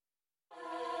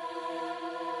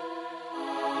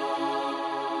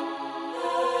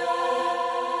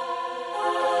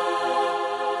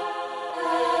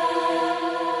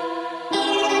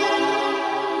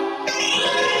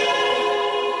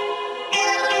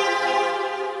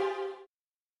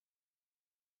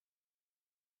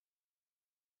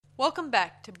Welcome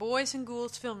back to Boys and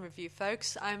Ghouls Film Review,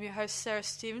 folks. I'm your host, Sarah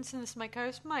Stevenson. This is my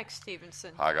co-host, Mike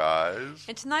Stevenson. Hi, guys.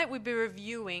 And tonight we'll be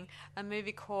reviewing a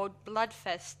movie called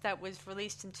Bloodfest that was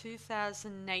released in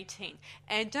 2018.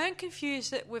 And don't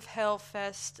confuse it with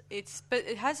Hellfest. But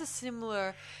it has a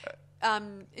similar...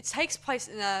 it takes place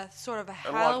in a sort of a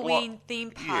Halloween theme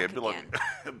park again.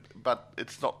 But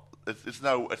it's not... It's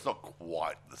not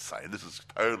quite the same. This is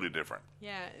totally different.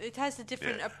 Yeah, it has a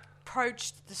different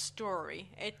approach to the story.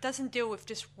 It doesn't deal with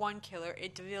just one killer.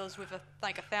 It deals with a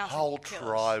thousand whole killers.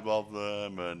 tribe of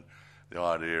them, and the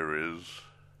idea is...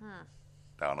 No,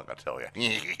 I'm not going to tell you.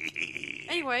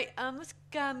 Anyway, let's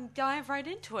dive right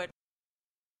into it.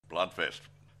 Bloodfest.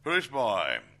 Produced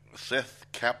by Seth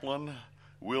Kaplan,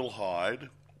 Will Hyde,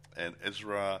 and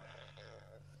Ezra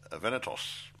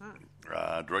Venetos.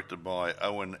 Directed by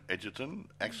Owen Egerton.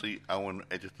 Actually, Owen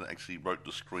Egerton wrote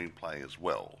the screenplay as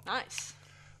well. Nice.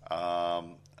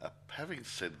 Having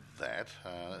said that,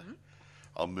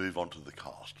 I'll move on to the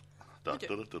cast.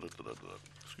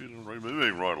 Excuse me,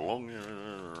 moving right along.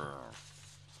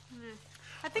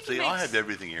 I think See, I have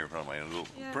everything here in front of me, and it'll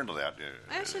print it out.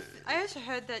 I also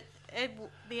heard that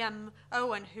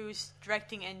Owen, who's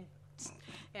directing and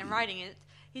writing it,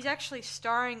 he's actually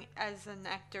starring as an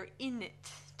actor in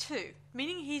it too.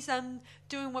 Meaning he's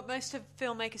doing what most of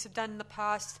filmmakers have done in the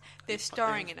past. They're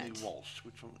starring in it. Anthony Walsh.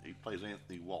 Which one? He plays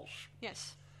Anthony Walsh.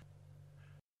 Yes.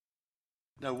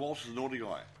 No, Walsh is a naughty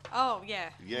guy. Oh, yeah.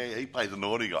 Yeah, he plays a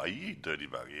naughty guy. You dirty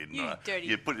bug.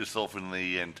 You put yourself in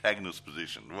the antagonist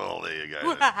position. Well, there you go.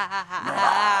 Okay.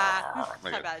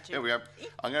 Here we go.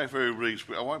 I'm going through these.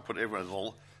 I won't put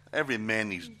every man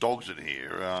these dogs in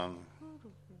here.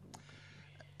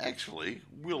 Actually,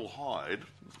 Will Hyde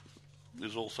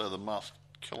is also the masked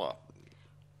killer.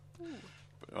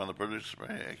 On the producer,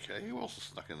 okay, who else is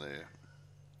stuck in there?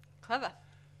 Clever.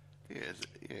 Yes,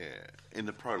 in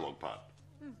the prologue part.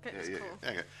 That's cool.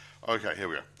 Okay, here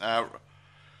we go.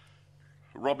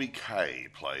 Robbie Kay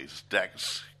plays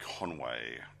Dax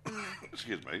Conway.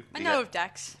 Excuse me. I know of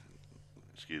Dax.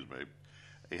 Excuse me.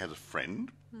 He has a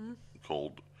friend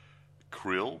called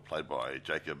Krill, played by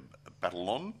Jacob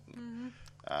Batalon.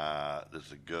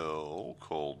 There's a girl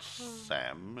called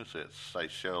Sam. It's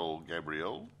Seychelle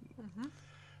Gabrielle.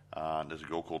 There's a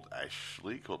girl called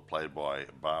Ashley, played by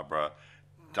Barbara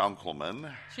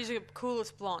Dunkelman. She's the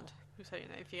coolest blonde, so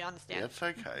if you understand. That's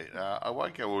okay. I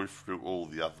won't go through all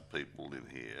the other people in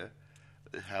here.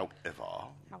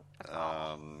 However,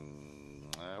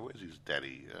 where's his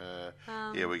daddy?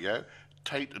 Here we go.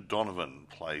 Tate Donovan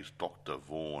plays Dr.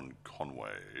 Vaughn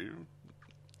Conway.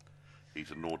 He's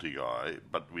a naughty guy,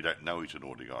 but we don't know he's a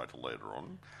naughty guy till later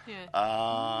on. Yeah.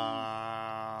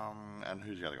 And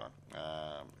who's the other guy?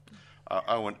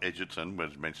 Owen Egerton,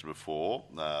 as mentioned before,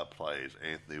 plays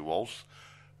Anthony Walsh,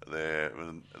 their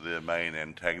main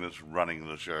antagonist running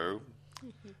the show.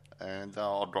 And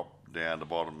I'll drop down the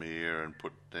bottom here and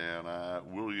put down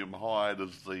William Hyde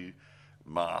as the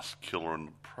masked killer in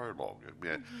the prologue.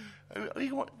 Yeah.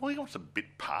 He wants a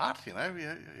bit part,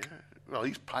 Yeah. Well,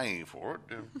 he's paying for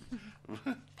it.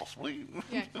 Possibly.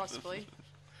 Yeah, possibly.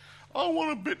 I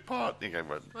want a bit part. Okay,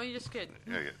 but well, you're just good.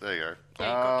 Yeah, there you go. Yeah, you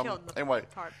got killed in the anyway,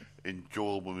 part.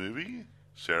 Enjoyable movie.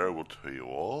 Sarah will tell you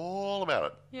all about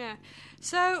it. Yeah.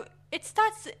 So it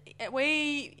starts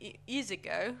way years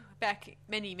ago, back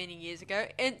many, many years ago,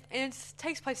 and it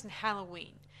takes place in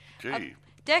Halloween. Gee.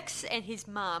 Dex and his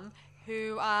mum,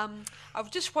 who I was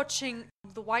just watching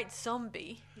The White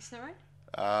Zombie. Is that right?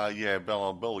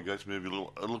 Bella Gates movie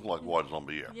looked like White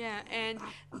Zombie, Yeah, and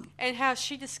how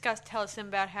she tells him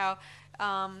about how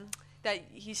that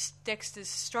Dexter's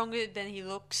stronger than he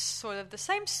looks, sort of the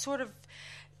same sort of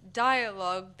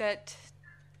dialogue that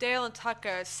Dale and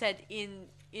Tucker said in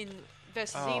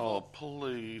Versus Evil. Oh,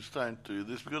 please don't do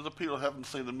this, because the people who haven't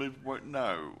seen the movie won't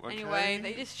know. Okay?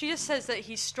 Anyway, she just says that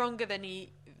he's stronger than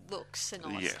he looks and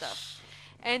all that stuff.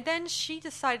 And then she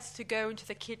decides to go into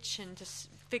the kitchen to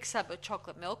fix up a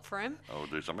chocolate milk for him. Or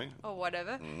do something. Or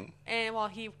whatever. And while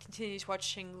he continues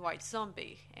watching White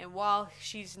Zombie. And while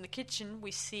she's in the kitchen, we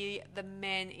see the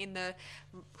man in the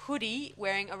hoodie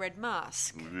wearing a red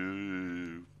mask.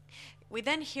 Ooh. We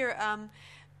then hear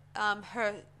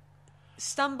her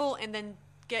stumble and then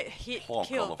get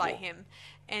killed by him.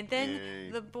 And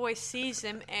then the boy sees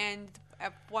him, and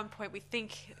at one point we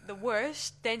think the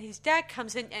worst. Then his dad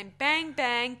comes in and bang,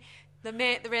 bang, the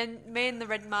man in the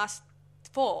red mask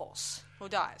falls or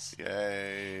dies.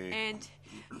 Yay. And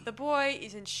the boy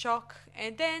is in shock,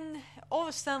 and then all of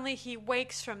a sudden he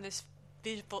wakes from this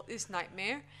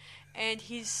nightmare, and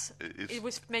it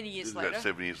was many years later. About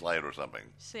 7 years later or something.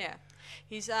 So yeah,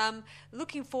 he's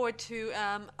looking forward to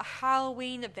a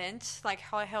Halloween event like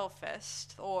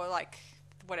Hellfest or like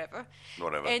whatever.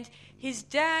 And his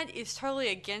dad is totally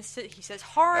against it. He says,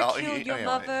 horror killed your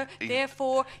mother,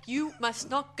 therefore you must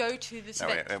not go to this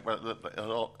event.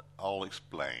 I'll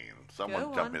explain.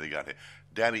 Someone jump in the gun here.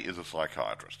 Daddy is a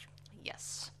psychiatrist.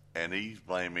 Yes. And he's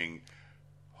blaming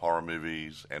horror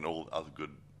movies and all other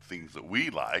good things that we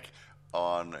like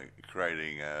on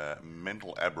creating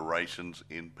mental aberrations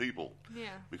in people. Yeah.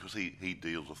 Because he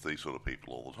deals with these sort of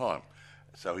people all the time.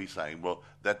 So he's saying, well,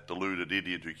 that deluded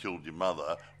idiot who killed your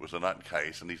mother was a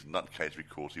nutcase, and he's a nutcase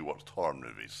because he watched horror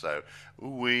movies. So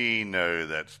we know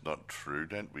that's not true,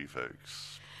 don't we,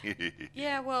 folks?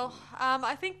 Yeah, well,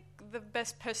 I think the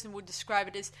best person would describe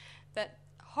it is that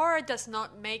horror does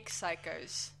not make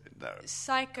psychos. No.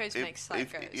 Psychos make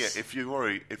psychos.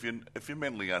 If you're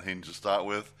mentally unhinged to start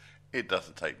with, it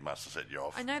doesn't take much to set you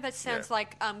off. I know that sounds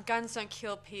like guns don't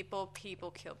kill people,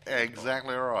 people kill people.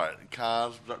 Exactly right.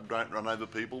 Cars don't run over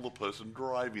people, the person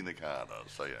driving the car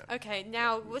does. So yeah. Okay,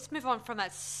 now let's move on from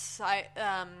that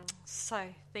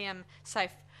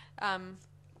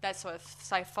that sort of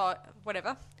sci-fi,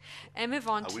 whatever, and move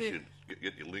on to... I wish you'd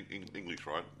get your English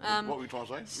right. What were you trying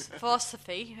to say?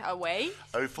 Philosophy away.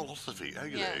 Oh, philosophy. Oh,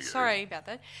 yeah, sorry about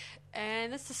that.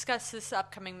 And let's discuss this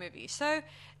upcoming movie. So,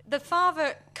 the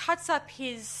father cuts up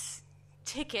his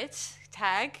ticket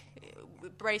tag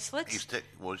bracelet. His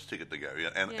ticket to go,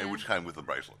 and which came with the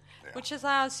bracelet. Yeah. Which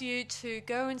allows you to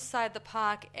go inside the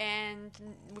park and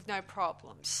with no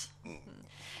problems.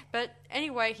 But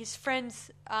anyway, his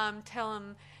friends tell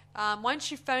him, why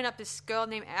don't you phone up this girl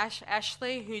named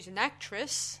Ashley, who's an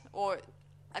actress, or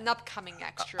an upcoming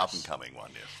actress. Up-and-coming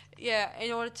one, yes. Yeah,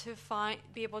 in order to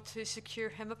be able to secure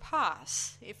him a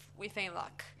pass, if with any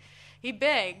luck. He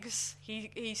begs,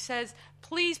 he says,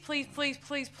 please, please, please,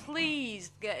 please,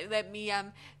 please let me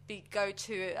go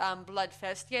to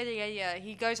Bloodfest. Yeah.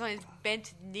 He goes on his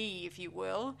bent knee, if you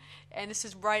will, and this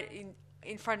is right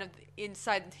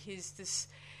inside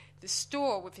the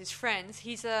store with his friends.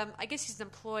 He's I guess he's an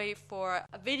employee for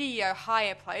a video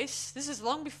hire place. This is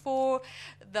long before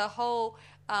the whole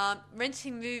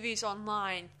renting movies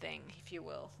online thing, if you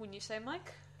will. Wouldn't you say,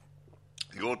 Mike?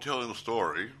 You're telling the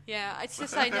story. Yeah, it's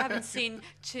just I haven't seen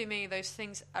too many of those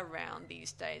things around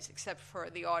these days, except for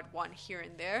the odd one here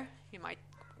and there in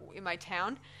my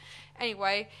town.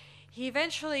 Anyway, he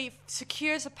eventually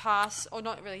secures a pass, or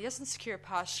not really, he doesn't secure a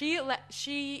pass. She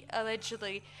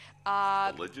allegedly...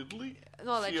 allegedly?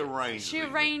 No, she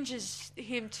arranges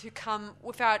him to come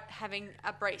without having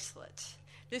a bracelet.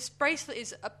 This bracelet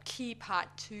is a key part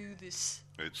to this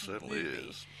It certainly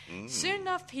movie. is. Soon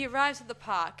enough, he arrives at the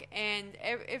park, and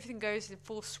everything goes in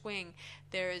full swing.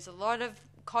 There is a lot of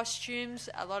costumes,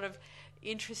 a lot of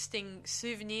interesting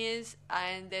souvenirs,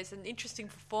 and there's an interesting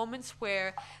performance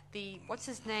where what's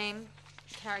his name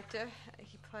character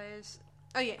he plays?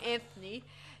 Oh yeah, Anthony.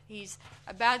 He's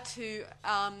about to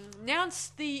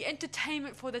announce the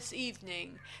entertainment for this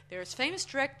evening. There's famous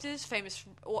directors, famous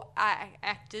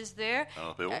actors there.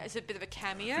 It's a bit of a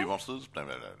cameo. A few monsters? No.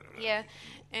 Yeah,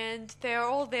 and they're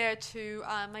all there to,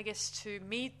 I guess, to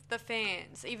meet the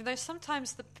fans. Even though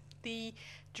sometimes the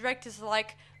directors are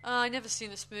like, I've never seen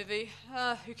this movie.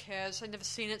 Who cares? I've never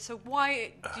seen it. So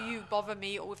why do you bother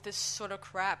me with this sort of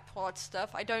crap, all that stuff?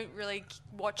 I don't really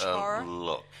watch horror.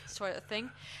 Look. Sort of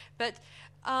thing. But...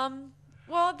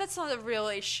 well, that's not a real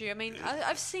issue. I mean,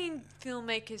 I've seen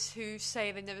filmmakers who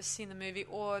say they've never seen the movie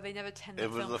or they never attend the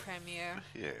film premiere.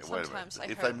 Yeah, sometimes wait a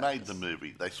minute. If they made the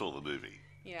movie, they saw the movie.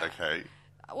 Yeah. Okay.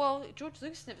 Well, George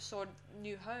Lucas never saw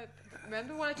New Hope.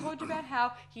 Remember what I told you about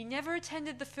how he never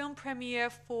attended the film premiere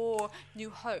for New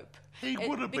Hope? He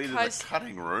would have been in the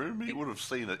cutting room. He would have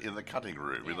seen it in the cutting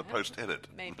room, in the post-edit.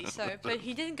 Maybe so. But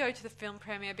he didn't go to the film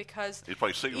premiere because he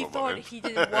thought he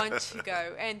didn't want to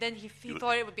go. And then he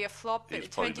thought it would be a flop, but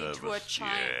it turned into a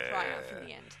giant triumph in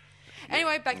the end.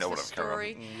 Anyway, back to the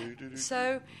story.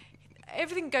 So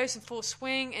everything goes in full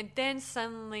swing, and then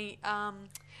suddenly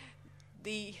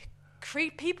the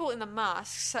people in the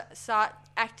masks start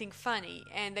acting funny,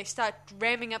 and they start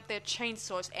ramming up their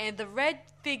chainsaws, and the red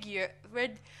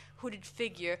hooded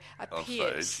figure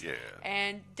appears, stage,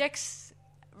 and Dex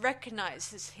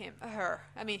recognizes him or her.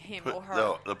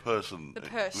 The person,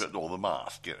 or the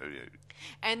mask,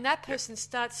 and that person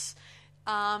starts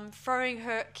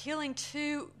killing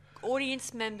two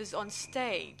audience members on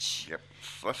stage. Yep,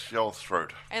 slash your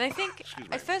throat. And I think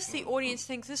at first the audience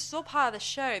thinks this is all part of the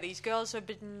show. These girls have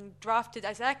been drafted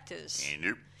as actors.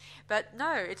 Nope. But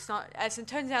no, it's not. As it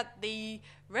turns out, the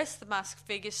rest of the masked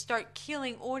figures start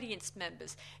killing audience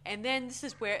members. And then this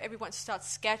is where everyone starts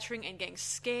scattering and getting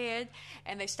scared,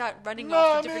 and they start running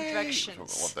off in different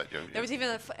directions. There was even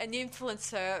an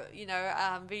influencer,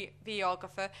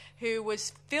 videographer, who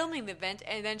was filming the event,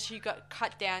 and then she got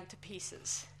cut down to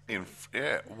pieces.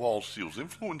 While she was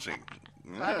influencing.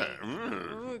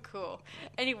 Ooh, cool.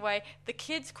 Anyway, the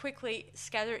kids quickly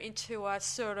scatter into a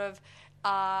sort of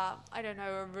a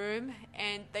room,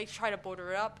 and they try to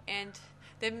border it up, and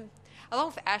then along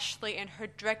with Ashley and her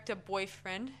director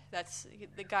boyfriend, that's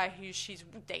the guy who she's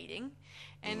dating,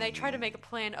 and they try to make a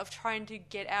plan of trying to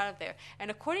get out of there.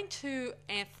 And according to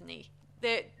Anthony,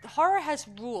 the horror has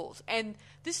rules, and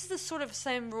this is the sort of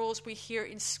same rules we hear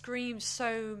in Scream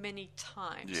so many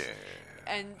times. Yeah,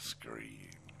 and Scream.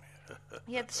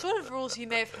 Yeah, the sort of rules you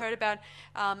may have heard about,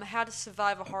 how to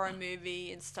survive a horror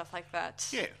movie and stuff like that.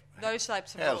 Yeah. Those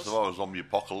types of rules. How to survive a zombie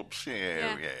apocalypse.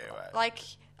 Yeah. Right. Like,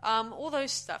 all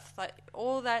those stuff. Like,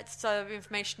 all that sort of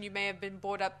information you may have been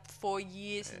brought up for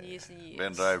years and years and years.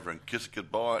 Bend over and kiss it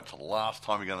goodbye. It's the last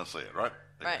time you're going to see it, right?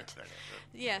 Right.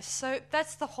 Yeah, so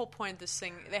that's the whole point of this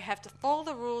thing. They have to follow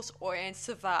the rules and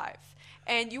survive.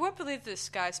 And you won't believe this,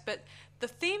 guys, but the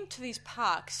theme to these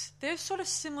parks, they're sort of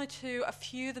similar to a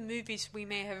few of the movies we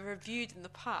may have reviewed in the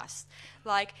past,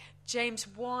 like James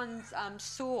Wan's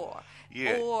Saw,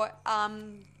 or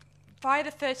Friday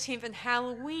the 13th and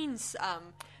Halloween's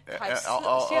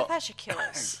Slasher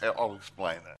Killers. I'll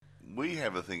explain it. We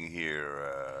have a thing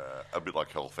here, a bit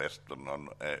like Hellfest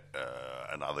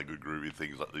and other good groovy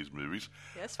things like these movies.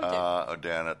 Yes, we do.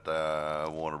 Down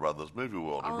at Warner Brothers Movie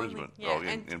World in Brisbane,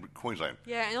 in Queensland.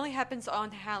 Yeah, it only happens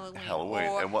on Halloween.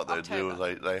 And what October.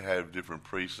 They do is they have different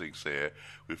precincts there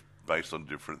based on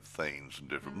different themes and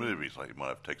different movies. Like you might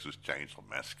have Texas Chainsaw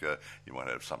Massacre, you might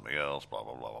have something else, blah,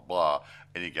 blah, blah, blah, blah.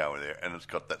 And you go in there, and it's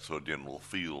got that sort of general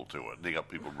feel to it. And you got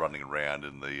people running around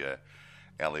in the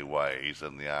alleyways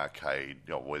and the arcade,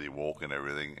 where they walk and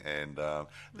everything, and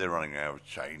they're running around with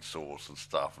chainsaws and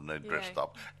stuff, and they're dressed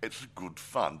up. It's good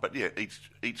fun, but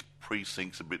each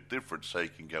precinct's a bit different, so you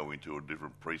can go into a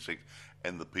different precinct,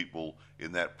 and the people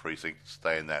in that precinct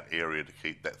stay in that area to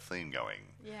keep that theme going.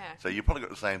 Yeah. So you probably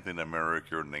got the same thing in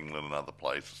America and England and other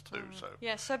places too.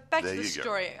 So back to the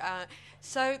story.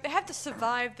 So they have to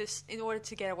survive this in order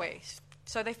to get away.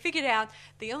 So they figured out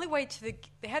the only way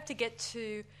they have to get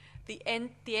to the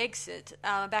exit,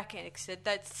 back exit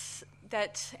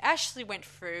that Ashley went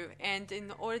through, and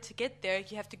in order to get there,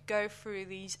 you have to go through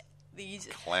these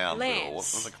Clownville.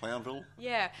 lands. Was it Clownville?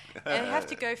 Yeah, and you have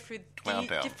to go through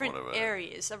different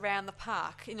areas around the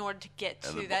park in order to get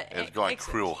to that exit. Guy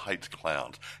Krill hates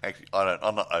clowns. Actually,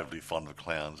 I'm not overly fond of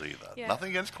clowns either. Yeah. Nothing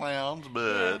against clowns,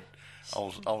 but I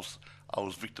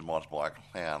was victimised by a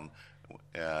clown,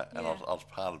 and I was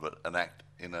part of an act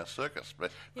in a circus,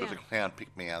 because a clown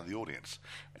picked me out of the audience,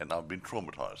 and I've been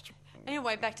traumatised.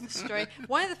 Anyway, back to the story.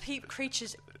 One of the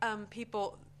creatures,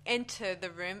 people enter the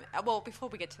room. Well, before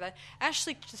we get to that,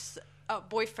 Ashley's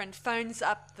boyfriend phones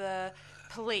up the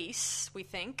police, we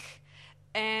think,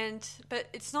 but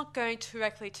it's not going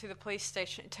directly to the police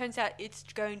station. It turns out it's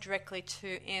going directly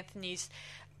to Anthony's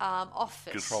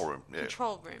office. Control room.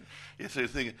 Yeah, so you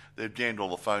think they've jammed all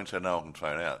the phones so no one can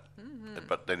phone out. Mm-hmm.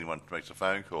 But anyone makes a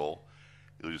phone call,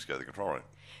 you'll just go to the control room.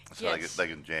 So they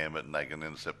can jam it and they can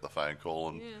intercept the phone call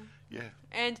and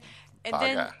And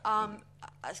then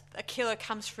a killer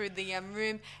comes through the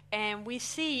room, and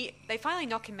they finally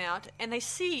knock him out, and they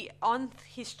see on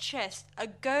his chest a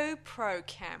GoPro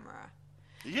camera.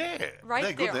 Yeah,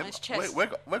 right there on his chest. We've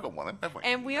got one, haven't we?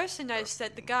 And we also noticed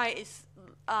that the guy is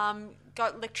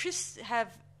got electricity,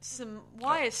 have some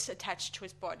wires attached to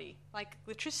his body, like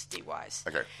electricity wires.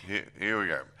 Okay, here we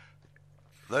go.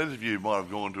 Those of you who might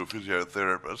have gone to a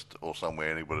physiotherapist or somewhere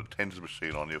and he put a tens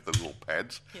machine on you with those little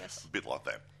pads. Yes. A bit like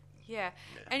that. Yeah.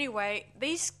 Anyway,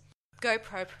 these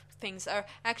GoPro things are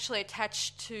actually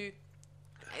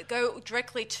go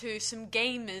directly to some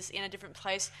gamers in a different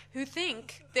place who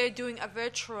think they're doing a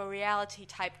virtual reality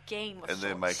type game of sorts.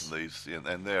 They're making these,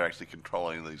 and they're actually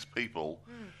controlling these people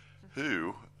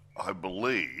who, I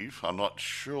believe, I'm not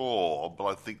sure, but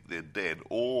I think they're dead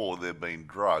or they're being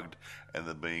drugged and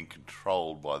they're being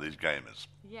controlled by these gamers.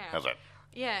 Yeah. How's that?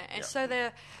 Yeah, and so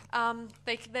they're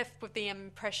left with the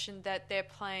impression that they're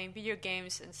playing video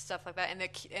games and stuff like that,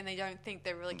 and they don't think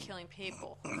they're really killing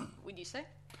people. Would you say?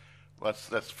 Well,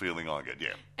 that's the feeling I get.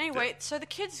 Yeah. Anyway, so the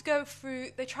kids go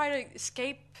through. They try to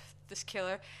escape this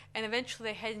killer, and eventually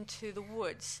they head into the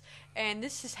woods. And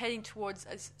this is heading towards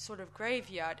a sort of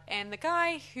graveyard. And the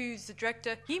guy who's the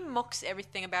director, he mocks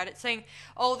everything about it, saying,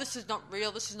 "Oh, this is not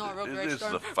real. This is not a real graveyard. This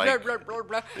is a fake. Blah, blah, blah,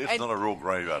 blah." It's not a real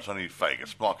graveyard. It's only fake.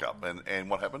 It's mock-up. And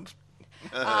what happens?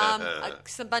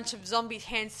 Some bunch of zombie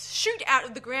hands shoot out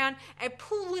of the ground and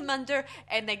pull him under,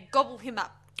 and they gobble him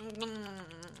up.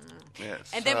 Yeah,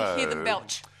 and then we hear them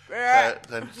belch.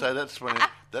 So that's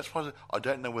when I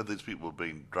don't know whether these people have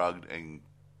been drugged and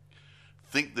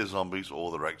think they're zombies or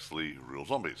they're actually real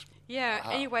zombies. Yeah,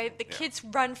 anyway, the kids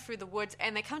run through the woods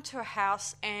and they come to a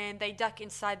house and they duck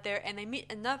inside there and they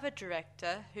meet another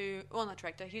director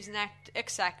who's an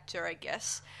ex-actor, I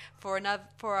guess, for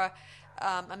a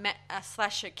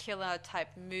slasher killer type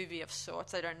movie of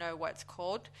sorts. I don't know what it's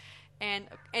called. And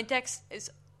Dex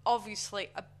is obviously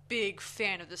a big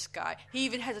fan of this guy. He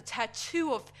even has a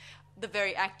tattoo of the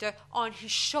very actor on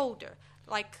his shoulder.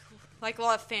 Like a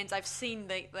lot of fans I've seen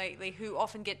lately who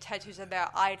often get tattoos of their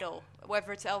idol,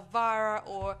 whether it's Elvira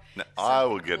or... Now, I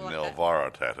would get an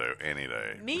Elvira tattoo any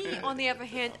day. Me, on the other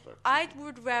hand, I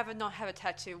would rather not have a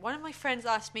tattoo. One of my friends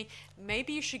asked me,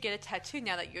 maybe you should get a tattoo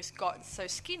now that you've gotten so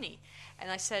skinny. And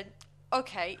I said,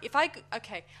 okay,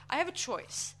 I have a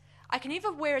choice. I can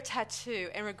either wear a tattoo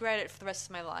and regret it for the rest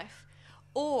of my life,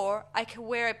 or I can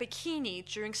wear a bikini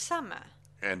during summer.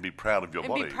 And be proud of your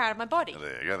body. And be proud of my body.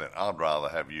 There you go then. I'd rather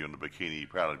have you in a bikini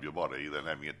proud of your body than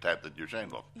having a tat that you're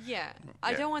ashamed of. Yeah.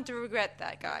 I don't want to regret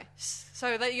that, guy.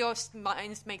 So let your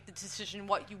minds make the decision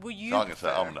what you I can say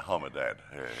I'm a dad.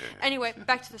 Yeah. Anyway,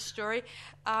 back to the story.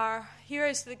 Our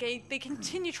heroes, they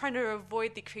continue trying to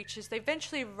avoid the creatures. They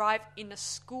eventually arrive in a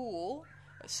school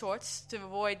of sorts to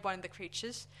avoid one of the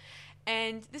creatures.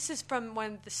 And this is from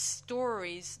one of the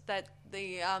stories that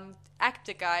the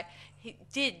actor guy he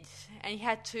did, and he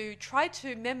had to try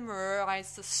to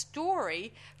memorize the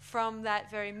story from that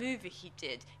very movie he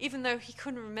did, even though he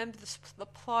couldn't remember the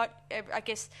plot. I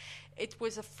guess it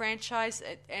was a franchise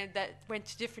and that went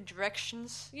to different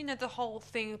directions. You know, the whole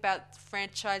thing about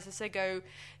franchises, they go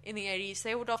in the 80s,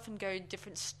 they would often go in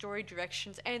different story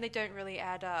directions, and they don't really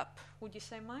add up. Would you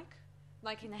say, Mike?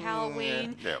 Like in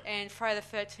Halloween and Friday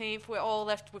the 13th, we're all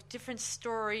left with different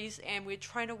stories, and we're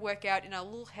trying to work out in our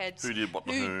little heads who did what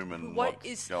to whom and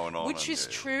what's going on. Which is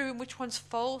true and which one's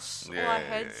false, all our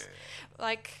heads.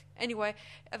 Anyway,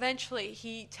 eventually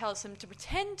he tells him to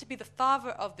pretend to be the father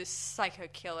of this psycho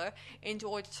killer in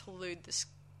order to elude this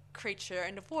creature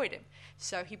and avoid him.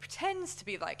 So he pretends to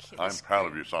be like him. I'm proud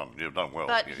of you, son. You've done well.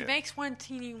 But he makes one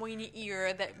teeny weeny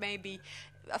error that maybe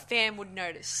a fan would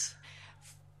notice.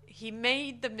 He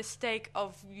made the mistake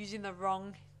of using the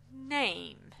wrong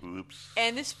name. Oops.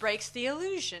 And this breaks the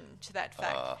illusion to that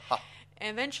fact. And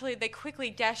eventually they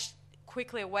dash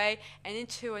quickly away and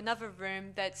into another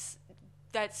room that's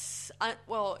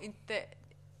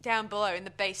down below in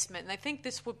the basement. And I think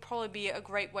this would probably be a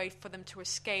great way for them to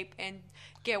escape and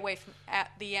get away from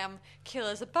the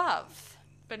killers above.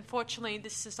 But unfortunately,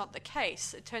 this is not the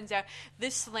case. It turns out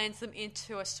this lands them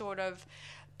into a sort of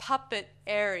puppet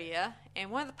area, and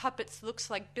one of the puppets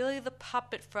looks like Billy the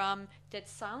Puppet from Dead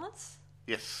Silence.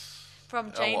 Yes.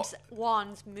 From James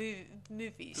Wan's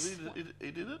movies.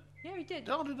 He did it? Yeah, he did.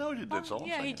 No, I didn't know he did Dead Silence.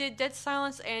 Yeah, he did Dead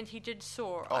Silence and he did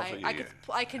Saw.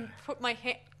 I can put my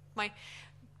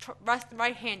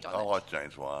right hand on it. I like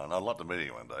James Wan. I'd like to meet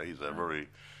him one day. He's a very,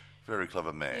 very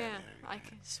clever man.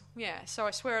 So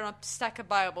I swear on a stack of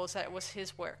Bibles that it was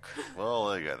his work. Well,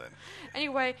 there you go then.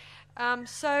 Anyway,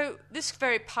 so this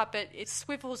very puppet, it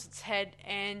swivels its head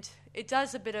and it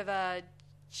does a bit of a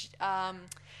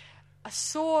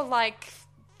saw-like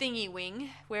thingy wing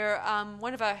where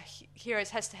one of our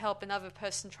heroes has to help another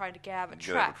person try to get out of a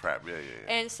trap. Yeah.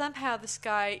 And somehow this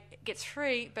guy gets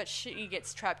free, but she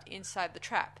gets trapped inside the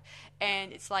trap.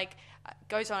 And it's like,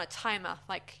 goes on a timer,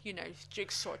 like,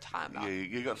 jigsaw timer. Yeah,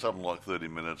 you got something like 30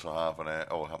 minutes or half an hour,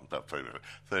 or not 30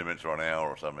 minutes or an hour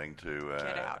or something to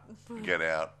get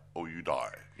out, or you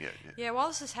die. Yeah, while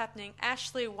this is happening,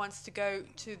 Ashley wants to go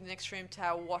to the next room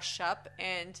to wash up,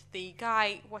 and the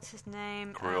guy, what's his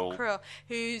name? Krill.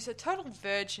 Who's a total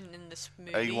virgin in this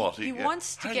movie. He was. He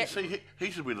wants to get...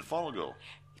 he should be the final girl.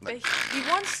 But he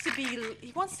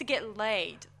wants to get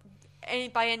laid.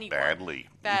 By anyone.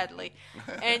 Badly.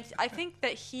 And I think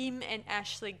that him and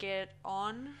Ashley get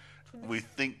on. We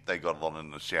think they got on in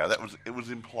the shower. It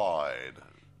was implied.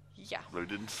 Yeah. We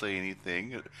didn't see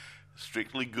anything.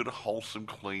 Strictly good, wholesome,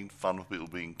 clean fun of people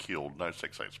being killed. No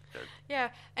sex scenes.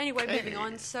 Yeah. Anyway, moving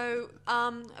on. So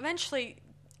eventually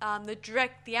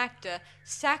the actor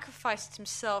sacrificed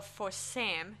himself for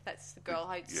Sam. That's the girl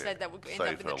I said that would end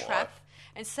up in the trap.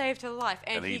 And saved her life.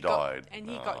 And he died. And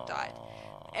he died.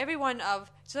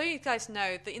 so you guys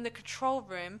know that in the control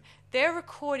room, they're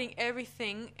recording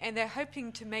everything and they're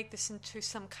hoping to make this into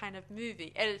some kind of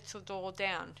movie, edit it all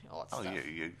down, all that stuff.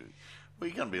 Yeah. Well,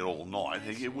 you're going to be all night.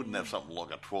 You wouldn't have something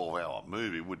like a 12-hour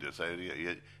movie, would you? So,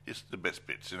 just the best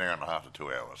bits, an hour and a half to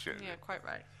 2 hours. Yeah, quite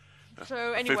right.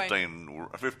 So anyway,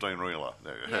 15-reeler.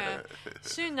 Yeah.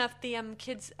 Soon enough, the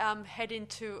kids head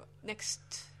into next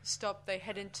stop.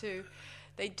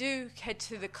 They do head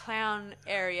to the clown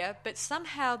area, but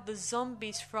somehow the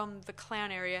zombies from the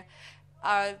clown area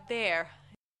are there.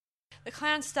 The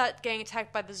clowns start getting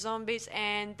attacked by the zombies,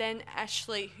 and then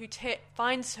Ashley, who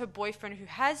finds her boyfriend, who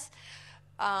has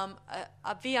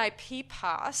a VIP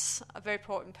pass, a very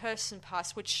important person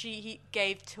pass, which he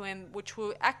gave to him, which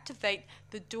will activate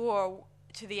the door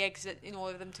to the exit in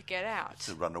order for them to get out.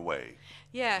 To run away.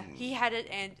 Yeah, he had it,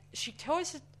 and she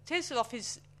tears it off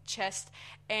his chest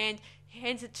and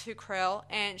hands it to Krell,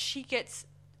 and she gets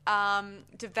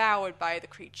devoured by the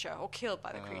creature, or killed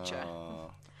by the creature.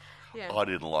 Yeah. I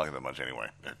didn't like it that much anyway.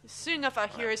 Soon enough, our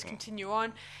heroes continue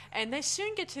on, and they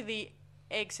soon get to the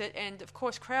exit, and of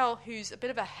course Krell, who's a bit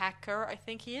of a hacker, I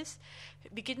think he is,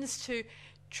 begins to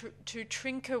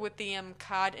trinker with the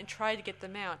card and try to get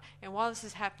them out. And while this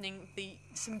is happening,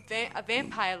 a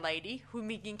vampire lady, whom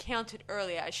we encountered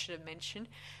earlier, I should have mentioned,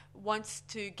 wants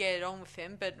to get it on with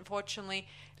him, but unfortunately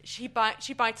she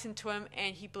bites into him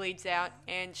and he bleeds out,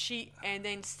 and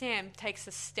then Sam takes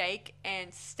a stake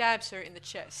and stabs her in the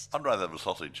chest. I'd rather have a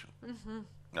sausage. Mm-hmm.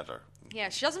 That's her. Yeah,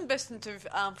 she doesn't burst into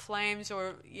flames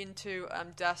or into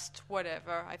dust,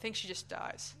 whatever. I think she just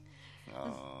dies.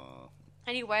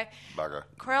 Anyway, bugger.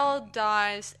 Krell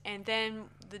dies, and then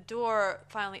the door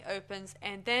finally opens,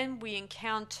 and then we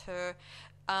encounter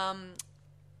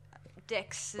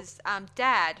Dex's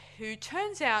dad, who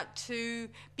turns out to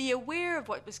be aware of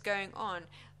what was going on.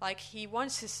 Like, he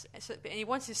wants his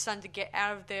son to get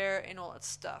out of there and all that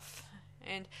stuff,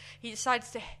 and he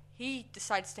decides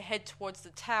to head towards the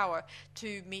tower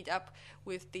to meet up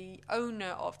with the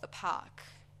owner of the park.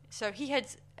 So he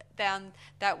heads down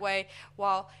that way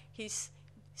while his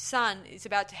son is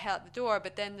about to head out the door,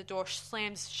 but then the door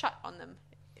slams shut on them,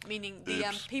 meaning the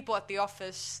people at the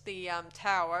office, the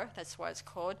tower, that's what it's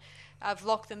called, have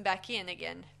locked them back in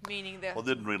again, meaning they're... Well,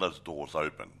 they didn't realise the door was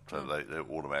open, so they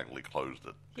automatically closed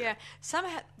it. Yeah,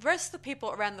 the rest of the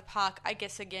people around the park, I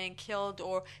guess, are getting killed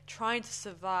or trying to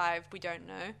survive, we don't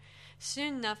know.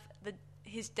 Soon enough,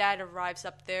 his dad arrives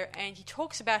up there, and he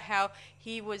talks about how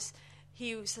he was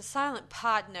a silent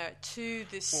partner to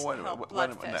this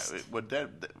Bloodfest.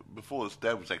 Before this,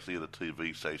 Dad was actually at a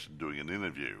TV station doing an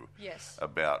interview. Yes.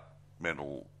 About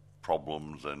mental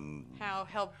problems and how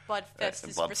Bloodfest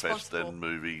is responsible. And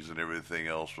movies and everything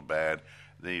else were bad.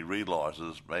 Then he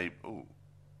realises maybe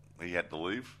he had to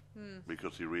leave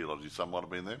because he realised his son might have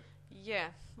been there. Yeah.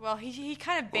 Well, he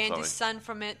kind of banned his son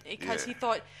from it because he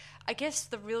thought, I guess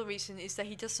the real reason is that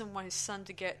he doesn't want his son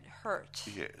to get hurt.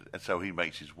 Yeah, and so he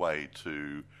makes his way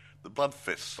to the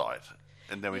Bloodfest site,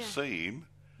 and then we see him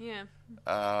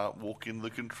walk in the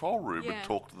control room and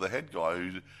talk to the head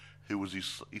guy who was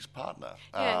his partner.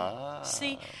 Yeah.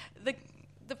 See, the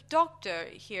doctor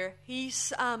here,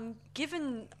 he's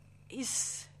given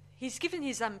his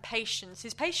patients.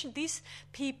 These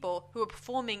people who are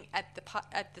performing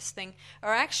at this thing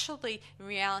are actually, in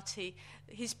reality,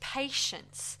 his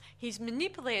patients. He's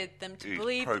manipulated them to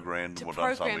program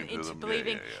into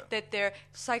believing that they're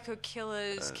psycho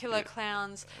killers, killer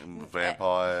clowns,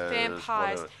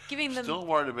 vampires, giving them. Still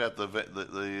worried about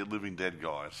the living dead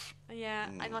guys. Yeah,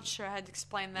 I'm not sure how to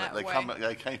explain that. They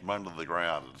came from under the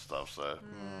ground and stuff. So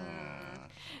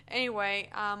anyway,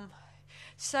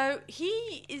 so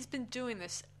he has been doing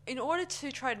this in order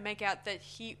to try to make out that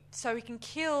he can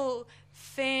kill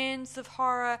fans of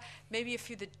horror, maybe a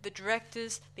few the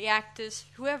directors, the actors,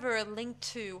 whoever are linked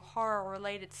to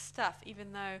horror-related stuff,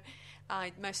 even though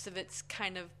most of it's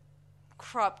kind of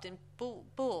corrupt and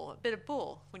a bit of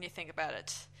bull when you think about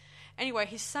it. Anyway,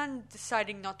 his son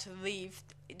deciding not to leave,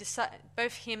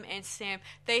 both him and Sam,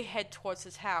 they head towards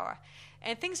the tower.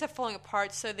 And things are falling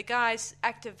apart, so the guys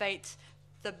activate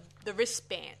the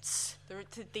wristbands,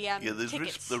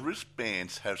 tickets. The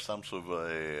wristbands have some sort of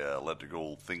a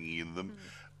electrical thingy in them,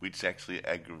 which actually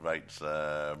aggravates,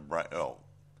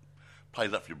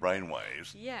 plays up your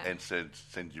brainwaves, and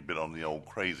sends you a bit on the old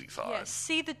crazy side. Yeah.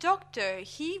 See, the doctor,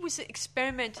 he was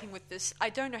experimenting with this.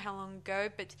 I don't know how long ago,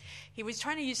 but he was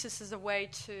trying to use this as a way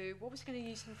to. What was he going to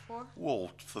use him for? Well,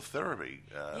 for therapy.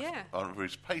 For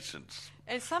his patients.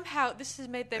 And somehow this has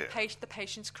made the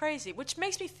patients crazy, which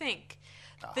makes me think.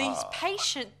 These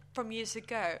patient from years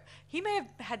ago, he may have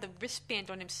had the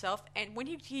wristband on himself, and when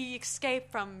he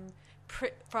escaped from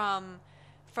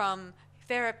from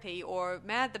therapy or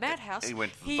the madhouse. He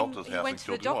went to the doctor's house. He went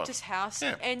to the doctor's house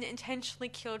and intentionally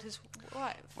killed his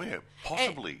wife. Well, yeah,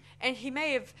 possibly. And he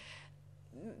may have,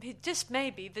 just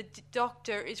maybe, the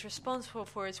doctor is responsible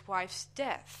for his wife's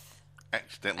death.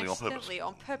 Accidentally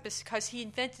on purpose, because he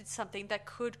invented something that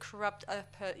could corrupt a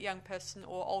young person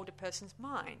or older person's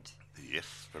mind.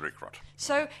 Yes, very corrupt.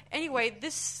 So, anyway,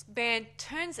 this band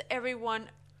turns everyone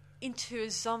into a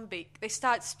zombie. They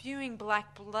start spewing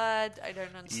black blood. I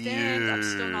don't understand.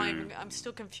 Yeah. I'm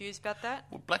still confused about that.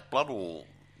 Well, black blood or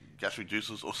gastric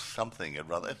juices or something. It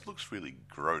looks really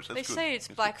gross. They say it's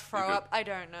black throw up. I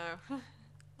don't know.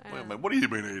 Well, man, what have you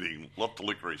been eating? Lots of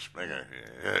licorice.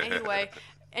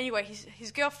 Anyway,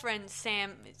 his girlfriend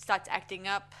Sam starts acting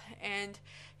up, and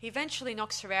he eventually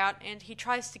knocks her out, and he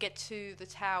tries to get to the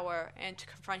tower and to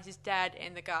confront his dad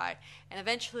and the guy, and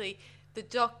eventually the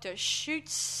doctor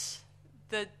shoots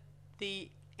the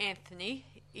Anthony.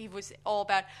 He was all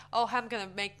about, I'm going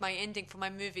to make my ending for my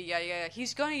movie. Yeah.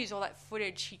 He's going to use all that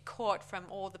footage he caught from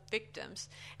all the victims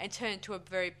and turn it into a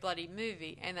very bloody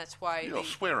movie, and that's why... You're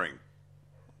swearing.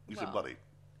 You said bloody.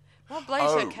 Well,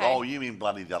 bloody's okay. Oh, you mean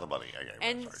bloody the other bloody. Okay,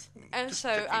 and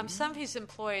so some of his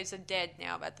employees are dead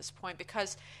now at this point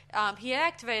because he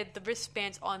activated the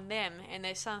wristbands on them, and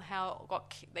they somehow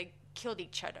they killed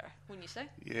each other, wouldn't you say?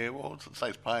 Yeah, well, it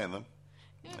saves paying them.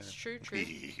 Yeah, it's true.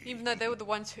 Even though they were the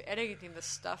ones who editing this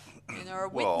stuff, and they were a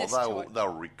witness to it. They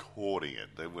were recording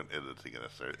it. They weren't editing it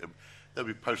necessarily. They'll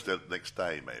be posted the next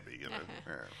day, maybe. You know.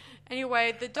 Yeah.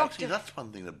 Anyway, the doctor. Actually, that's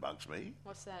one thing that bugs me.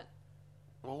 What's that?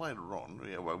 Well, later on,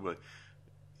 you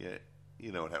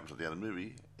know what happens at the end of the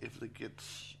movie. If it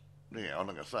gets, I'm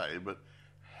not going to say, but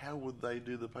how would they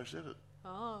do the post edit?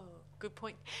 Oh, good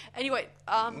point. Anyway,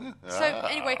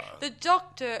 the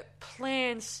doctor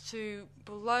plans to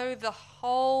blow the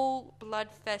whole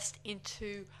Bloodfest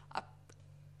into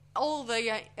all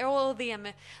the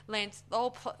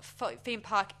theme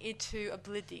park into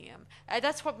oblivion.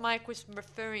 That's what Mike was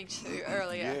referring to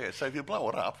earlier. Yeah, so if you blow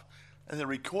it up and they're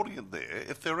recording it there,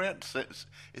 if they're not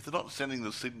sending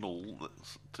the signal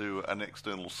to an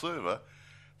external server,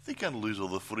 they're going to lose all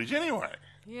the footage anyway.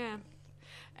 Yeah.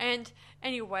 And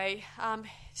anyway,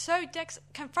 so Dex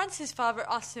confronts his father,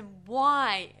 asks him,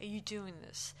 "Why are you doing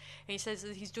this?" And he says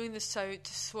that he's doing this to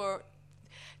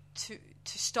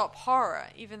stop horror,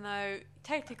 even though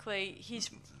technically he's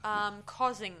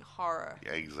causing horror.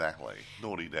 Yeah, exactly.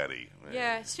 Naughty daddy.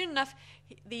 Yeah. Soon enough,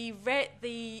 the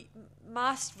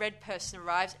masked red person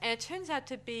arrives, and it turns out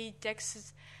to be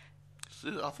Dex's,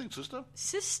 I think,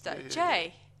 sister, yeah.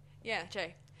 Jay. Yeah,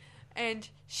 Jay, and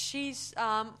she's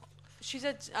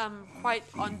quite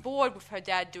on board with her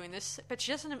dad doing this, but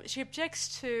she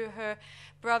objects to her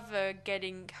brother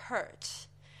getting hurt.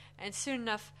 And soon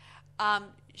enough,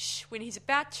 when he's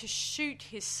about to shoot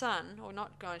his son, or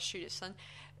not going to shoot his son,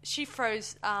 she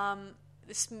throws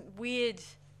this weird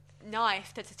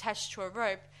knife that's attached to a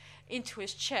rope into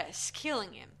his chest,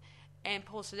 killing him, and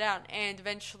pulls it out. And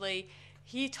eventually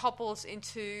he topples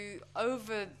into a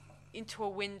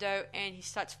window, and he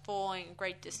starts falling a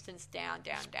great distance down.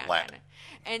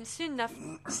 And soon enough,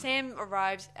 Sam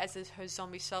arrives as her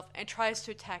zombie self and tries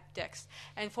to attack Dex.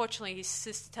 And unfortunately, his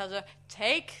sister tells her,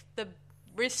 "Take the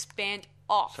wristband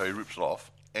off." So he rips it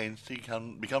off, and she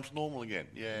becomes normal again.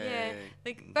 Yay. Yeah,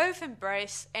 they both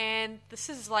embrace, and this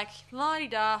is like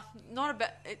la-di-da, not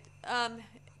about it.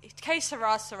 Que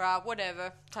sera,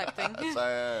 whatever type thing.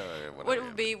 What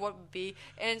would be.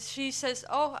 And she says,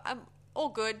 "Oh, I'm all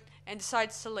good," and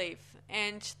decides to leave.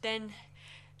 And then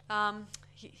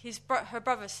her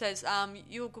brother says,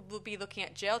 "You will be looking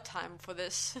at jail time for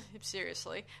this,"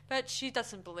 seriously. But she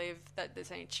doesn't believe that there's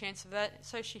any chance of that,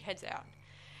 so she heads out.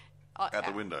 Out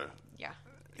the window? Yeah.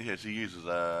 Yeah, she uses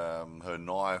her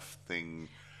knife thing,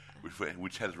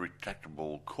 which has a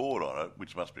retractable cord on it,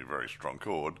 which must be a very strong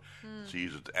cord. She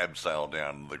uses it to abseil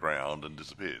down the ground and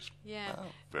disappears. Yeah. Oh,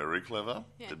 very clever.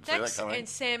 Yeah. Didn't Dex see that coming. and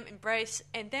Sam embrace,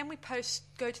 and then we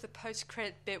go to the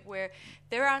post-credit bit where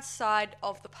they're outside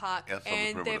of the park,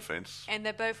 and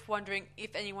they're both wondering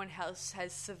if anyone else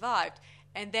has survived.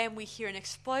 And then we hear an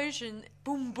explosion,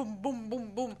 boom, boom, boom,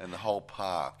 boom, boom. And the whole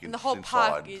park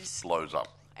blows up.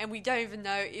 And we don't even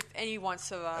know if anyone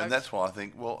survived. And that's why I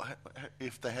think, well,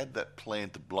 if they had that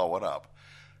plan to blow it up,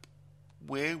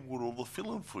 where would all the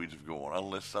film footage have gone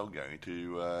unless they were going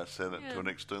to send it to an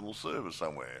external server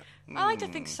somewhere? I like to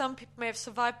think some people may have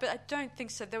survived, but I don't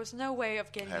think so. There was no way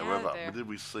of getting out of there. Did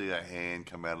we see a hand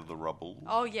come out of the rubble?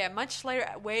 Oh, yeah. Much later,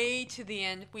 way to the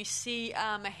end, we see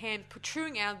a hand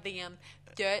protruding out of the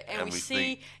dirt, and we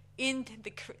see in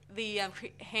the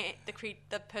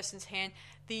person's hand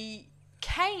the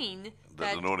Kane.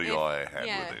 The naughty guy had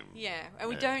with him. Yeah, and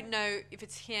we don't know if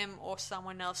it's him or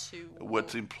someone else who... Well,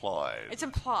 it's implied. It's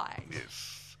implied.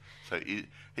 Yes. So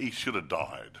he should have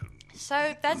died.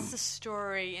 So that's the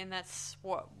story, and that's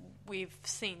what we've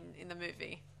seen in the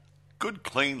movie. Good,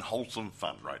 clean, wholesome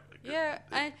fun, right? Yeah,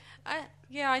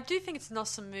 I do think it's an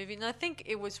awesome movie, and I think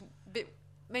it was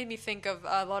made me think of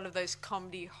a lot of those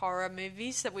comedy horror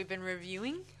movies that we've been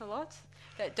reviewing a lot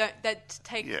that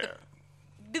take a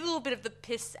little bit of the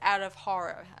piss out of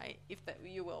horror, if that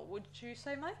you will. Would you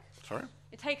say, Mike? Sorry?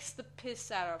 It takes the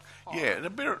piss out of horror. Yeah, a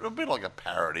bit like a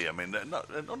parody. I mean, I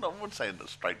wouldn't say a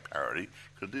straight parody,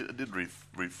 because it did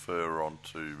refer on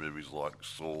to movies like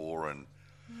Saw and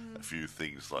a few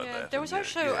things like that. There was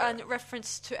also a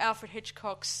reference to Alfred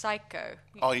Hitchcock's Psycho.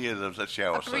 Oh yeah, there was that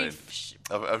shower scene.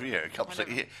 A couple of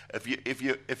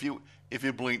if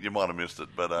you blinked, you might have missed it.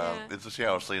 But it's a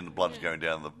shower scene. The blood's going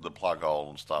down the plug hole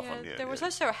and stuff. Yeah, and there was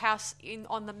also a house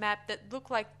on the map that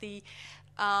looked like the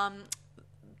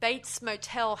Bates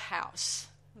Motel house.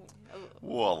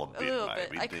 Well, a little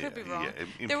bit, maybe. I could be wrong.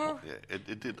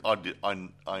 It did.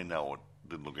 I know it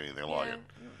didn't look anything like it.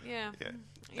 Yeah.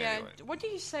 Anyway. What do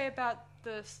you say about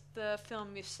the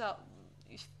film yourself?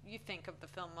 You think of the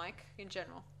film, Mike, in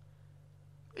general?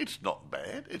 It's not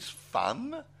bad. It's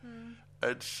fun.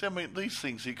 I mean, these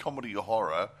things, comedy or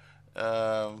horror,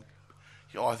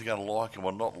 you're either going to like them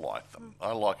or not like them.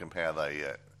 I like them how they,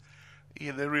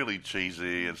 they're really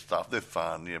cheesy and stuff. They're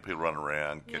fun. People run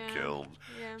around, get killed.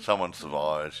 Yeah. Someone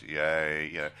survives.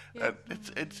 Yay!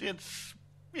 It's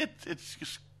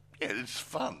just. Yeah, it's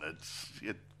fun.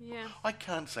 I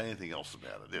can't say anything else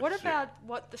about it. What about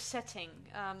what the setting,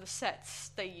 the sets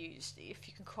they used, if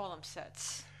you can call them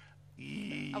sets?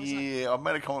 Yeah, I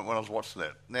made a comment when I was watching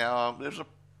that. Now,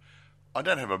 I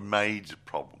don't have a major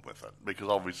problem with it, because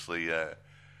obviously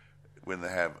when they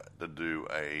have to do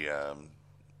a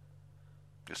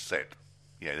set,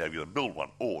 they're going to build one,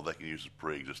 or they can use a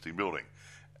pre-existing building.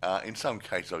 In some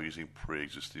cases, they're using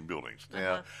pre-existing buildings.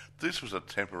 Now, this was a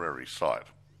temporary site.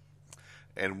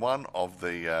 And one of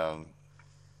the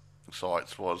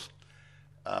sites was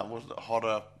it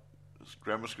Hodder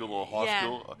Grammar School or High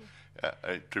School?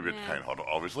 A tribute to Kane Hodder,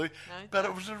 obviously. But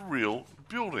it was a real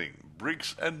building.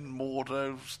 Bricks and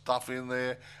mortar stuff in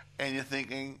there. And you're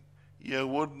thinking, you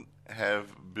wouldn't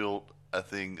have built a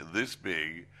thing this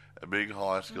big, a big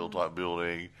high school type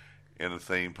building in a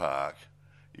theme park.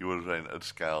 You would have been a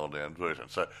scaled down version.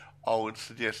 So I would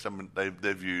suggest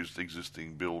they've used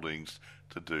existing buildings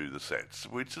to do the sets,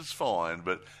 which is fine,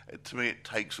 but to me it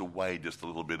takes away just a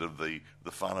little bit of the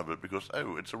fun of it, because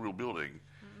it's a real building.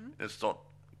 It's not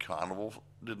carnival.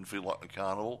 Didn't feel like a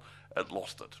carnival. It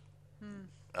lost it.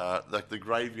 The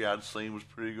graveyard scene was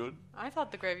pretty good. I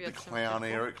thought the graveyard scene was good. The clown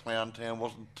area, Clown Town,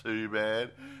 wasn't too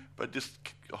bad, but just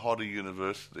Hodder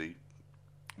University,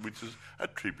 which is a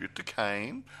tribute to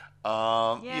Kane.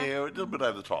 A little bit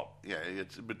over the top. Yeah,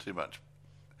 it's a bit too much.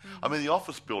 I mean, the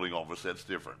office building, obviously, that's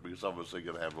different, because obviously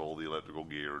you're going to have all the electrical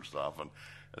gear and stuff, and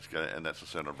that's the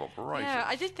centre of operations. Yeah,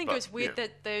 I did think it was weird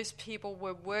that those people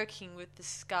were working with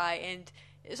this guy, and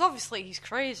it's obviously he's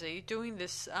crazy doing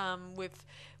this with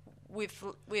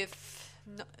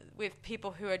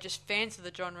people who are just fans of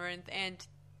the genre, and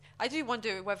I do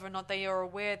wonder whether or not they are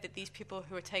aware that these people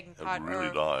who are taking part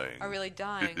are really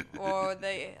dying, or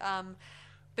they.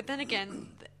 But then again,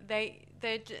 they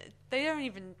don't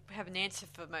even have an answer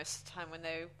for most of the time when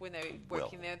they're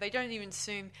working there. They don't even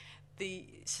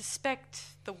suspect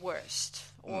the worst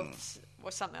or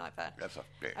something like that.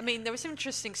 I mean, there were some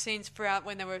interesting scenes throughout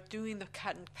when they were doing the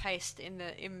cut and paste in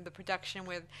the production,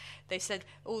 where they said,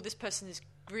 "Oh, this person is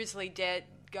grisly dead,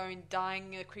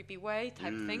 dying in a creepy way"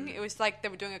 type thing. It was like they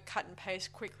were doing a cut and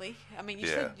paste quickly. I mean, you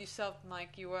said yourself,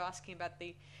 Mike, you were asking about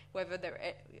whether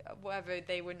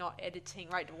they were not editing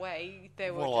right away. I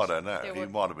don't know. He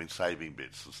might have been saving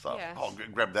bits and stuff. Yeah. Oh,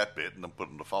 grab that bit and then put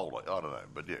it in the folder. I don't know,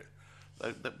 but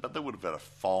but they would have had a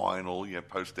final,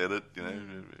 post-edit,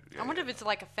 I wonder if it's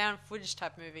like a found footage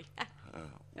type movie.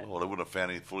 Well, they wouldn't have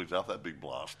found any footage after that big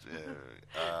blast.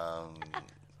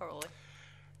 Probably.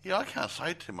 Yeah, I can't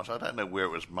say too much. I don't know where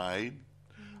it was made.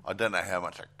 I don't know how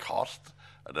much it cost.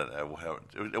 I don't know how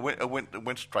it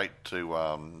went straight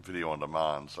to video on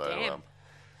demand. So it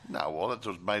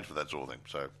was made for that sort of thing.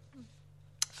 So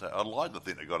I like to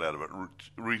think they got out of it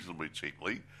reasonably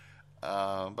cheaply,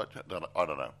 but I don't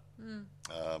know.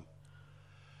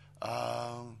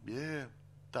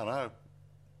 Don't know.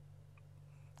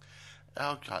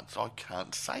 I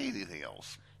can't say anything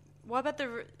else. What about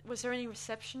was there any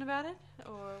reception about it,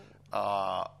 or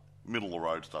middle of the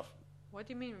road stuff? What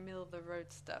do you mean middle of the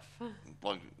road stuff?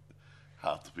 Like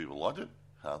half the people liked it,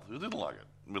 half the people didn't like it.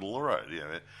 middle of the road.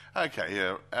 Yeah. Okay.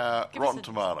 Yeah. Rotten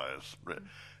Tomatoes,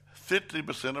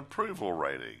 50% approval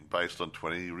rating based on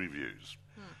 20 reviews.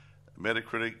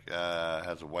 Metacritic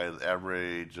has a weighted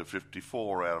average of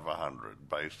 54 out of 100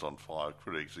 based on 5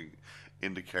 critics,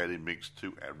 indicating mixed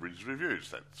to average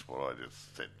reviews. That's what I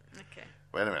just said. Okay.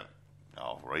 Wait a minute.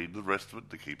 I'll read the rest of it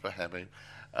to keep her happy.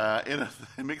 In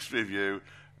a mixed review,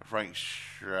 Frank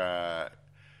Sherrick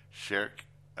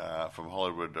from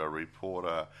Hollywood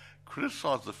Reporter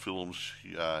criticised the film's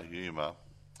humour,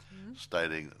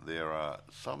 stating there are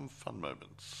some fun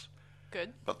moments.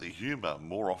 Good. But the humour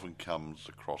more often comes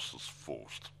across as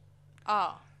forced.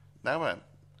 Oh. No, man.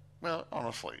 Well,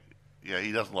 honestly,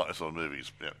 he doesn't like this sort of movies.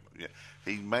 Yeah.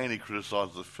 He mainly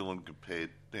criticised the film compared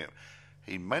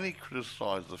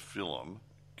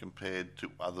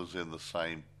to others in the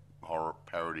same horror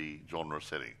parody genre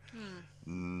setting.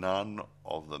 None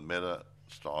of the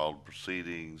meta-styled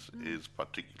proceedings is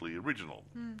particularly original.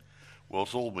 Well,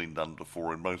 it's all been done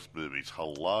before in most movies.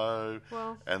 Hello.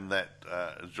 Well. And that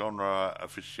genre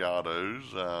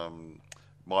aficionados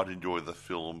might enjoy the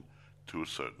film to a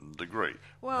certain degree.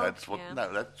 Well, that's who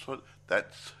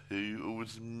it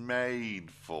was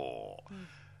made for.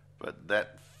 But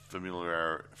that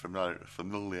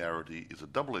familiarity is a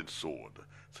double-edged sword,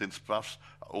 since buffs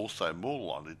are also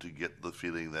more likely to get the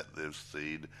feeling that they've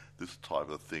seen this type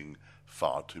of thing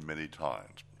far too many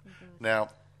times.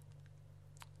 Now,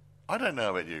 I don't know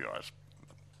about you guys.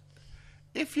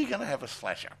 If you're going to have a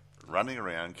slasher running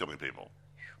around killing people,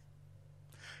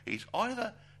 he's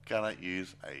either going to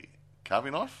use a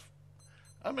carving knife,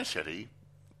 a machete,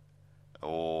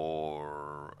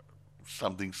 or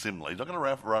something similar. He's not going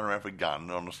to run around with a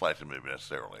gun on a slasher movie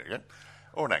necessarily, okay?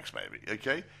 Or an axe maybe,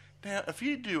 okay? Now, if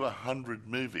you do 100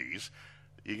 movies,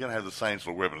 you're going to have the same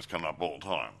sort of weapons coming up all the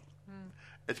time.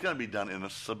 It's going to be done in a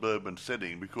suburban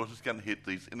setting because it's going to hit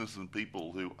these innocent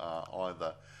people who are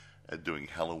either doing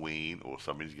Halloween or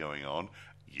something's going on.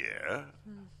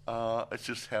 It's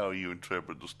just how you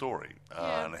interpret the story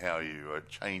and how you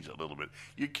change it a little bit.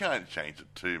 You can't change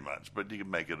it too much, but you can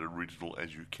make it original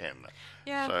as you can.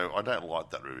 Yeah. So I don't like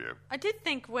that review. I did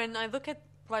think when I look at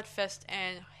Bloodfest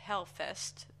and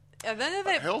Hellfest, I don't know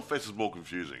that Hellfest is more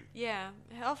confusing. Yeah,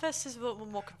 Hellfest is a little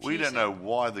more confusing. We don't know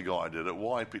why the guy did it,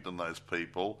 why he picked on those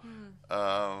people.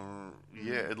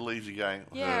 It leaves you going.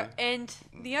 Yeah, and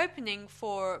the opening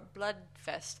for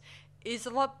Bloodfest is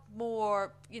a lot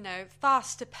more,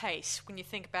 faster pace when you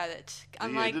think about it.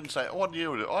 Unlike, it didn't say, what do you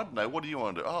want to do? I don't know, what do you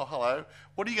want to do? Oh, hello,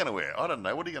 what are you going to wear? I don't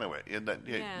know, what are you going to wear?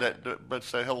 But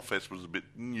so Hellfest was a bit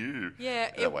new.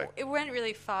 Yeah, it went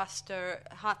really faster,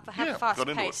 had a fast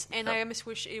pace, and I almost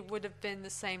wish it would have been the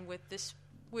same with this,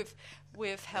 with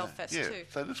Hellfest too.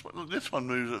 So this one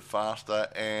moves it faster,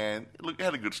 and look, it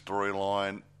had a good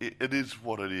storyline. It is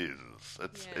what it is.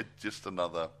 It's just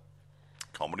another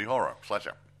comedy horror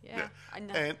slasher. Yeah, I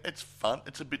know. And it's fun.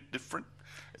 It's a bit different.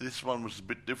 This one was a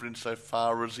bit different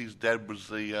insofar as his dad was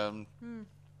the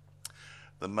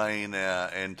main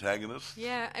antagonist.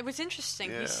 Yeah, it was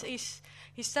interesting. Yeah.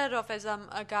 He started off as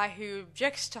a guy who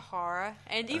objects to horror,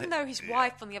 and even though his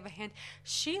wife, on the other hand,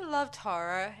 she loved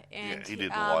horror, and he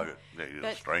didn't like it. Yeah, he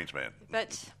was a strange man.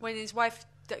 But when his wife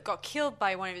got killed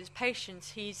by one of his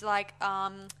patients, he's like,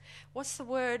 what's the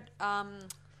word?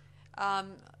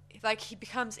 Like he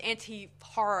becomes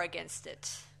anti-horror against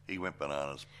it. He went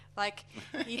bananas. Like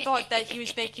he thought that he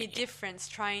was making a difference,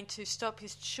 trying to stop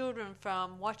his children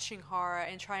from watching horror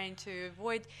and trying to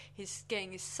avoid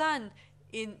getting his son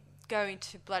in going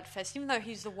to Bloodfest, even though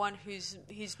he's the one who's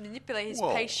manipulated his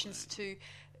patients to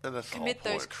commit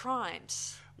those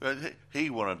crimes. He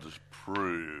wanted to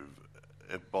prove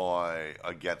he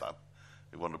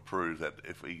wanted to prove that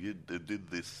if he did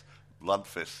this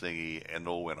Bloodfest thingy and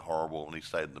all went horrible and he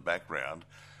stayed in the background,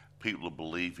 people would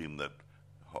believe him that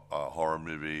horror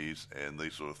movies and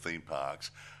these sort of theme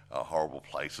parks are horrible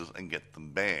places and get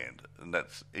them banned. And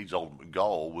that's his ultimate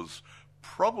goal. Was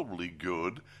probably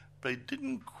good, but he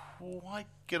didn't quite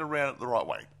get around it the right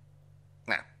way.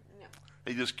 No.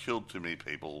 He just killed too many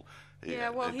people.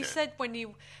 He said when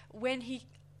he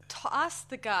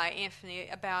asked the guy, Anthony,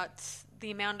 about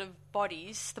the amount of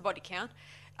bodies, the body count,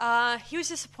 he was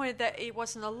disappointed that it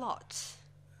wasn't a lot.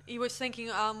 He was thinking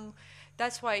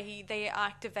that's why they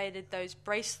activated those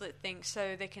bracelet things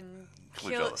so they can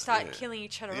start killing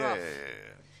each other off.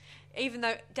 Yeah. Even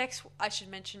though Dex, I should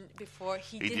mention before,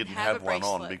 he didn't have a bracelet.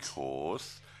 One on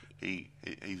because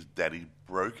his daddy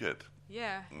broke it.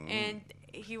 Yeah, and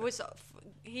he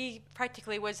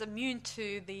practically was immune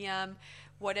to the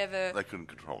whatever. They couldn't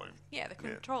control him. Yeah, they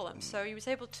couldn't control him. So he was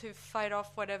able to fight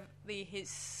off whatever the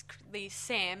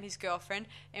Sam, his girlfriend,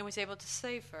 and was able to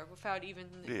save her without even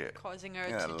causing her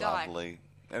to die. Lovely.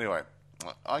 Anyway,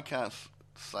 I can't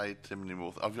say too many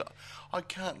more. I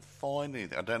can't find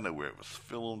anything. I don't know where it was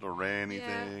filmed or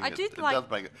anything. Yeah, I did it like. Does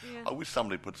make it, I wish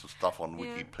somebody put some stuff on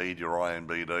Wikipedia or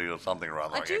IMDb or something or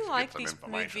other. I do like these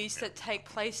movies that take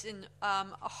place in a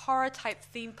horror type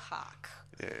theme park.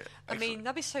 Yeah, I mean,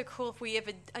 that'd be so cool if we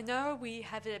ever. I know we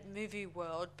have it at Movie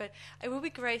World, but it would be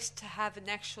great to have an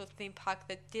actual theme park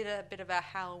that did a bit of a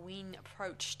Halloween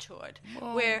approach to it,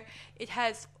 where it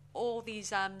has all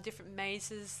these different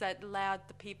mazes that allowed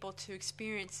the people to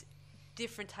experience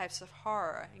different types of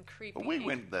horror and creepy. Well, we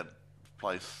went to that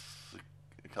place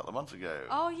a couple of months ago.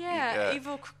 Oh yeah,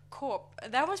 Evil Corp.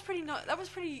 That was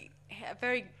pretty.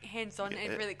 Very hands-on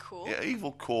and really cool. Yeah,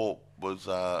 Evil Corp was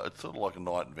it's sort of like a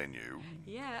night venue.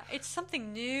 Yeah, it's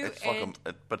something new. It's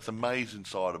but it's a maze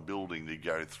inside a building to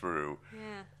go through.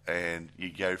 Yeah. And you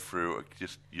go through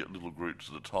just little groups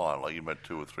at a time. Like you met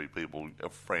 2 or 3 people,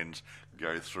 friends,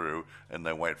 go through, and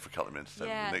they wait for a couple of minutes to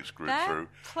have the next group through.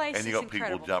 And you got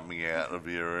people jumping out of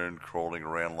here and crawling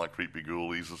around like creepy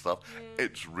ghoulies and stuff. Yeah.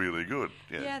 It's really good.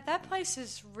 Yeah, that place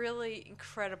is really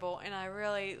incredible, and I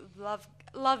really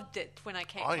loved it when I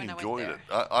came. I enjoyed it.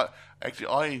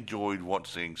 I enjoyed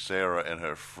watching Sarah and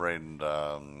her friend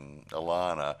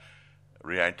Alana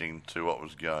reacting to what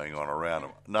was going on around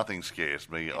them. Nothing scares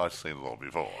me. I've seen it all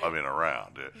before. I've been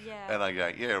around it. Yeah. And I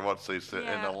go, what's this? And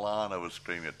Alana was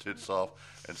screaming her tits off,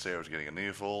 and Sarah was getting an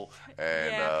earful.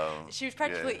 And she was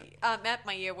practically at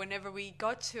my ear whenever we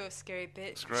got to a scary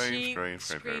bit. She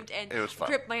screamed and it was fun.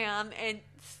 Gripped my arm, and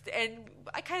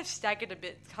I kind of staggered a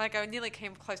bit. Like I nearly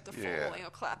came close to falling or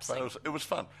collapsing. But it was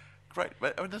fun. Great.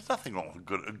 But, I mean, there's nothing wrong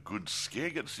with a good scare.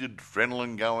 Gets your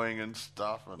adrenaline going and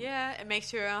stuff. And it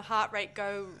makes your heart rate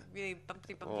go really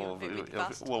bumpy really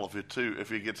fast. Well, if it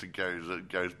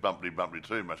goes bumpy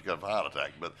too much, you get a heart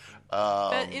attack. But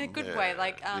in a good way,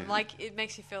 like it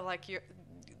makes you feel like you're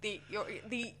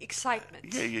the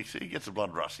excitement. Yeah, you get the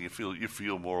blood rushing. You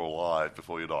feel more alive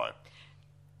before you die.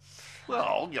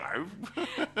 Well,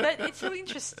 But it's so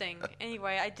interesting.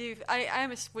 Anyway, I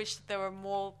almost wish that there were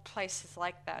more places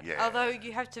like that. Yeah. Although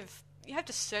you have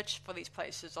to search for these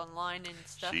places online and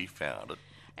stuff. She found it.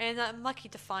 And I'm lucky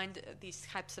to find these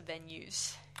types of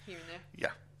venues here and there.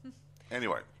 Yeah.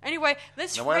 Anyway,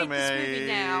 let's rate this movie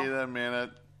now. Wait a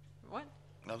minute. What?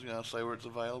 I was going to say where it's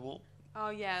available.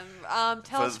 Oh, yeah.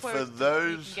 Tell us where for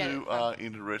those who are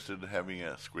interested in having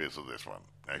a squeeze of this one.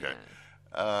 Okay.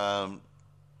 Yeah.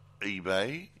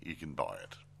 eBay, you can buy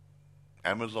it.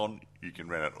 Amazon, you can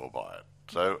rent it or buy it.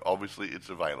 So obviously it's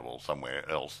available somewhere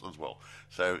else as well.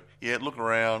 So look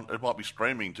around. It might be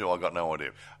streaming too. I got no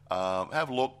idea. Have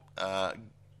a look.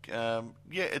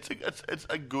 It's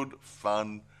a good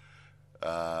fun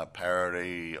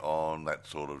parody on that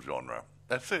sort of genre.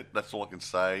 That's it. That's all I can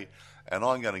say. And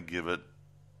I'm going to give it.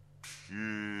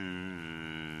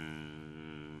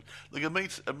 Look,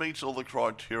 it meets all the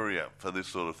criteria for this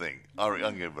sort of thing. I'm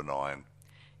going to give it a 9.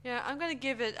 Yeah, I'm going to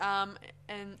give it an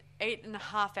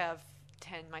 8.5 out of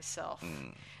 10 myself.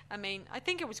 I mean, I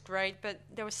think it was great, but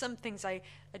there were some things I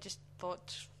just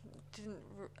thought didn't.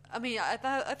 I mean, I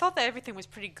thought that everything was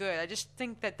pretty good. I just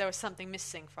think that there was something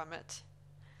missing from it.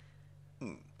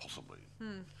 Possibly.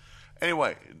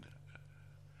 Anyway,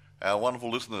 our wonderful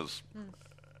listeners,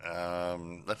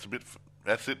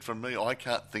 that's it from me. I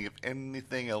can't think of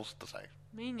anything else to say.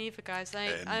 Me neither, guys.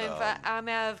 I'm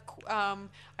out of.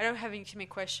 I don't have too many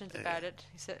questions about it,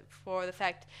 except for the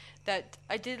fact that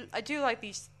I do like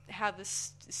how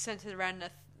this is centered around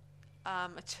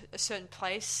a certain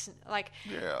place. Like,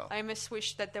 I almost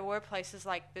wish that there were places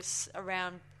like this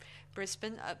around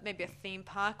Brisbane. Maybe a theme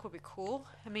park would be cool.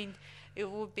 I mean, it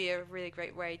would be a really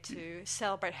great way to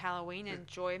celebrate Halloween and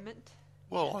enjoyment.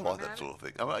 Well, I like that sort of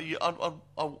thing. I mean,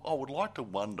 I would like to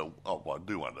wonder. Oh, I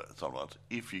do wonder sometimes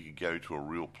if you could go to a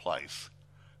real place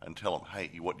and tell them, "Hey,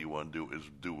 what you want to do is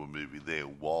do a movie there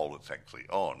while it's actually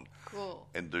on, cool,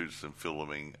 and do some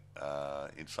filming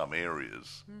in some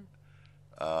areas,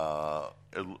 a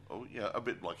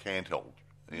bit like handheld,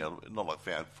 not like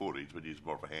found footage, but use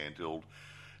more of a handheld,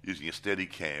 using a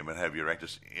Steadicam and have your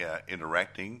actors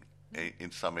interacting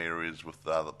in some areas with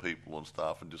the other people and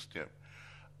stuff, and just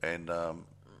And, a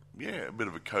bit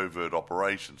of a covert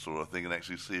operation sort of thing, and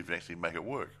actually see if you can actually make it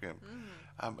work.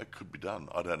 It could be done.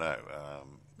 I don't know.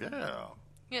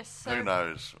 Yes. So who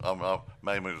knows?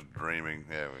 Maybe I'm just dreaming.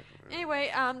 Yeah.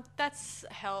 Anyway, that's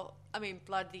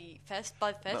Bloody Fest.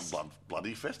 Bloodfest. No,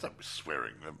 Bloody Fest. Don't be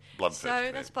swearing. Bloodfest.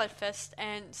 So that's Bloodfest,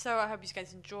 and so I hope you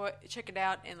guys check it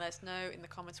out, and let us know in the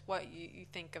comments what you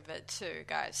think of it too,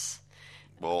 guys.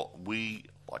 Well, we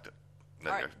liked it.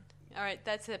 All right,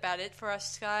 that's about it for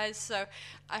us, guys. So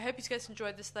I hope you guys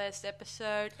enjoyed this last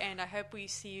episode, and I hope we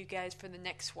see you guys for the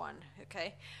next one,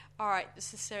 okay? All right,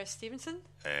 this is Sarah Stevenson.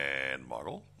 And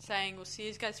Michael. Saying we'll see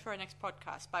you guys for our next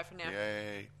podcast. Bye for now.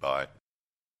 Yay. Bye.